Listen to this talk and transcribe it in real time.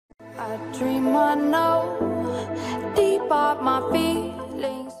I dream I know deep up my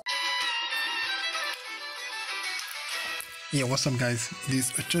feelings. Yeah, what's up guys, this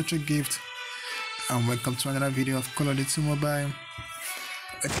is Ochoochogift and welcome to another video of COD Mobile.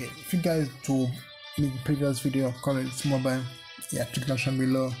 Okay, if you guys do the previous video of COD Mobile, yeah, click the option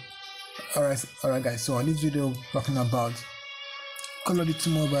below. Alright guys, so on this video talking about COD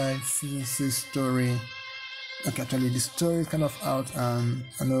Mobile Season 6 story. Okay, actually the story is kind of out and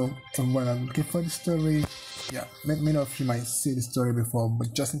I know everyone are looking for the story. Yeah, many of you might see the story before,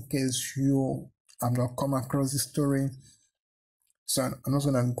 but just in case you have not come across the story, so I'm not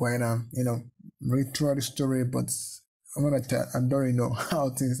gonna go ahead and read through the story, but I'm gonna tell. I don't really know how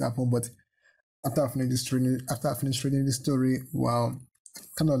things happen, but after I finish reading the story, wow, I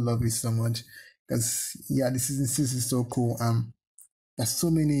kind of love it so much because yeah, the season 6 is so cool. There's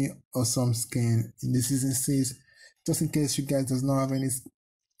so many awesome skins in the season 6. Just in case you guys does not have any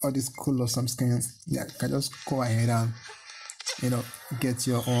all these cool awesome skins, yeah, you can just go ahead and get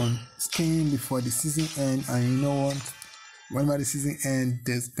your own skin before the season end. And you know what? Whenever the season ends,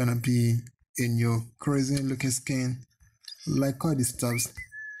 there's gonna be a new crazy looking skin like all these stuffs.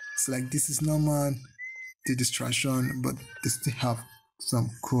 It's like this is Nomad, the distraction, but they still have some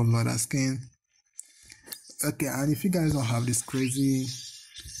cool other skin. Okay, and if you guys don't have this crazy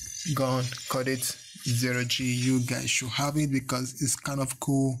gun, COD 0G, you guys should have it because it's kind of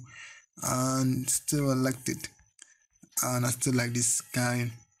cool and still elected. And I still like this guy.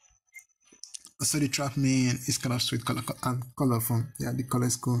 Also the trap main is kind of sweet color and colorful. Yeah, the color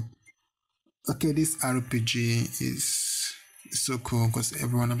is cool. Okay, this RPG is so cool because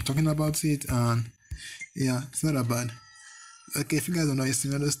everyone I'm talking about it, and yeah, it's not that bad. Okay, if you guys don't know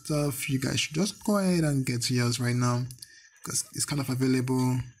any other stuff, you guys should just go ahead and get yours right now because it's kind of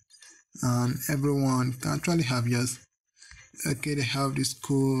available and everyone can actually have yours. Okay, they have this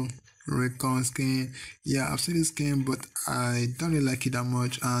cool Recon skin. Yeah, I've seen this skin, but I don't really like it that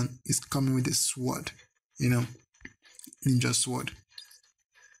much, and it's coming with a sword, ninja sword.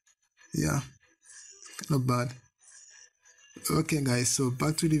 Yeah, not bad. Okay guys, so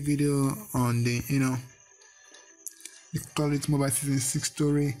back to the video on the the COD Mobile Season 6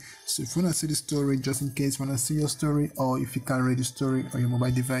 story. So if you wanna see the story, just in case you wanna see your story, or if you can't read the story on your mobile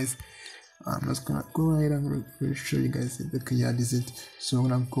device, I'm just gonna go ahead and show you guys it. Okay, yeah, this is it. So I'm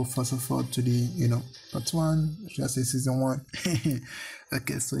gonna go first of all to the part 1, should I say season 1.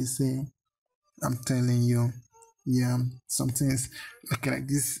 Okay, so you see, I'm telling you, yeah, some things okay like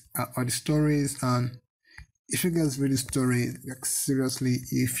this are the stories, and if you guys read the story, like seriously,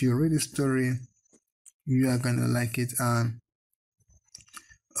 if you read the story, you are gonna like it, and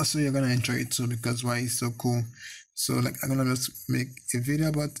also you're gonna enjoy it too because why it's so cool. So like I'm gonna just make a video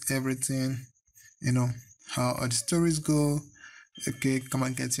about everything, how all the stories go. Okay, come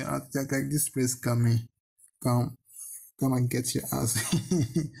and get your ass. Like this place, come and get your ass.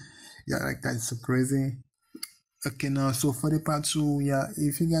 Yeah, like that's so crazy. Okay, now so for the part 2, yeah,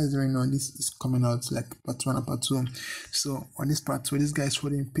 if you guys don't know, this is coming out like part 1 and part 2. So on this part 2, this guy is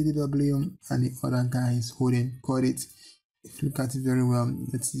holding PDW and the other guy is holding COD. If you look at it very well,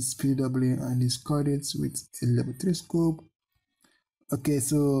 it's this PDW and this COD with a level 3 scope. Okay,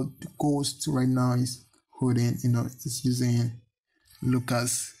 so the ghost right now is holding, it's using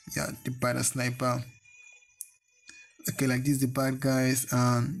Lucas, yeah, the bad sniper. Okay, like this, the bad guys,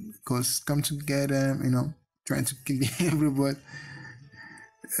 and because come to get them, trying to kill everybody.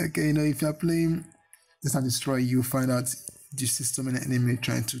 Okay, if you're playing this and destroy you, find out you see so many enemy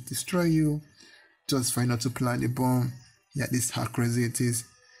trying to destroy you, just find out to plant the bomb. Yeah, this is how crazy it is.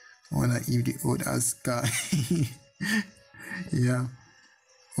 I wanna eat the old ass guy. Yeah.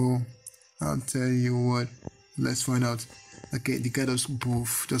 Oh, I'll tell you what. Let's find out. Okay, the guy just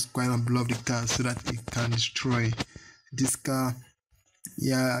just go and blow up the car so that it can destroy this car.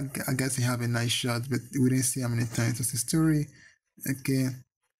 Yeah, I guess he have a nice shot, but we didn't see how many times. That's the story. Okay,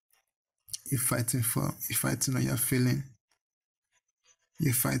 you're fighting or you're feeling.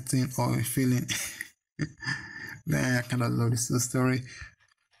 You're fighting or you're feeling. Man, I kind of love this story.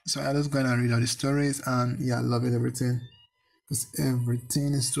 So I just go and read all the stories, and yeah, I love it, everything. Because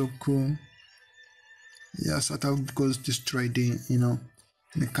everything is so cool. Yeah, so that goes destroy the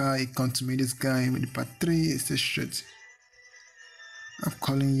car. He comes to meet this guy with the part 3. It says shit. I'm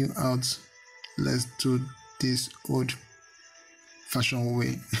calling you out. Let's do this old fashioned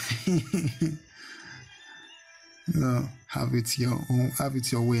way. No, have it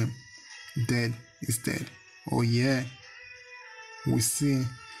your way. Dead is dead. Oh yeah. We see.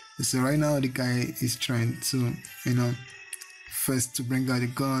 So right now the guy is trying to, first to bring out the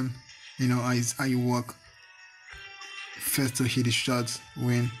gun, how you work. First to hit the shots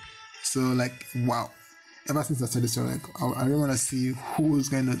when So like, wow. Ever since I started this story, like, I really want to see who's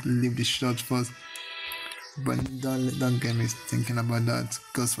going to leave the shot first. But don't get me thinking about that,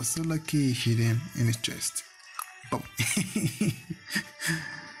 because for so lucky he hit him in his chest. Boom.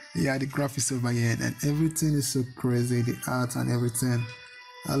 Yeah, the graphics over here and everything is so crazy, the art and everything.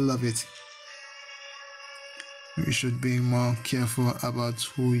 I love it. We should be more careful about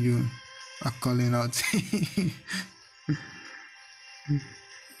who you are calling out.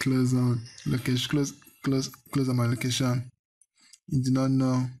 Close on location, close on my location. You do not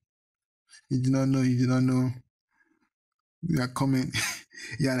know. You do not know. You do not know. We are coming.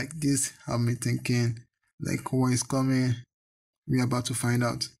 Yeah, like this have me thinking, like, what is coming? We're about to find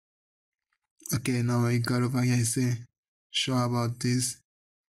out. Okay, now I got over here, say, sure about this.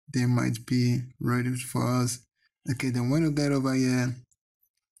 They might be ready for us. Okay, then when we get over here,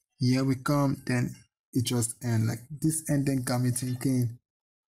 here we come, then it just ends. Like this ending got me thinking,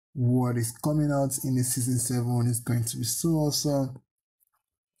 what is coming out in the season 7 is going to be so awesome.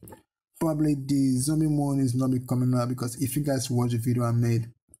 Probably the zombie mode is not be coming out, because if you guys watch the video I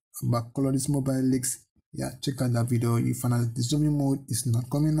made about COD Mobile leaks, yeah, check out that video. You find out the zombie mode is not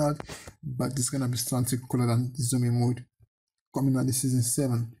coming out, but it's gonna be something cooler than the zombie mode coming out this season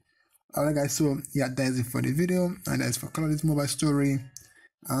 7. Alright guys, so yeah, that is it for the video, and that is for COD Mobile story,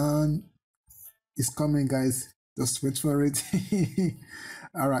 and it's coming guys, just wait for it.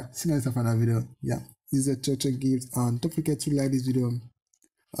 Alright, see you next time for another video. Yeah, this is Ochoochogift, and don't forget to like this video.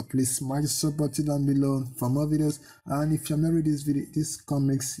 Please smash the sub button down below for more videos, and if you have not read this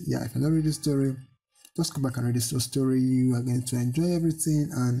comics, yeah, if you have not read this story, just go back and read this story. You are going to enjoy everything,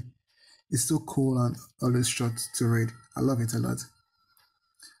 and it's so cool and always short to read. I love it a lot.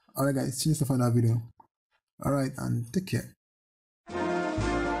 Alright guys, see you next time for another video. Alright, and take care.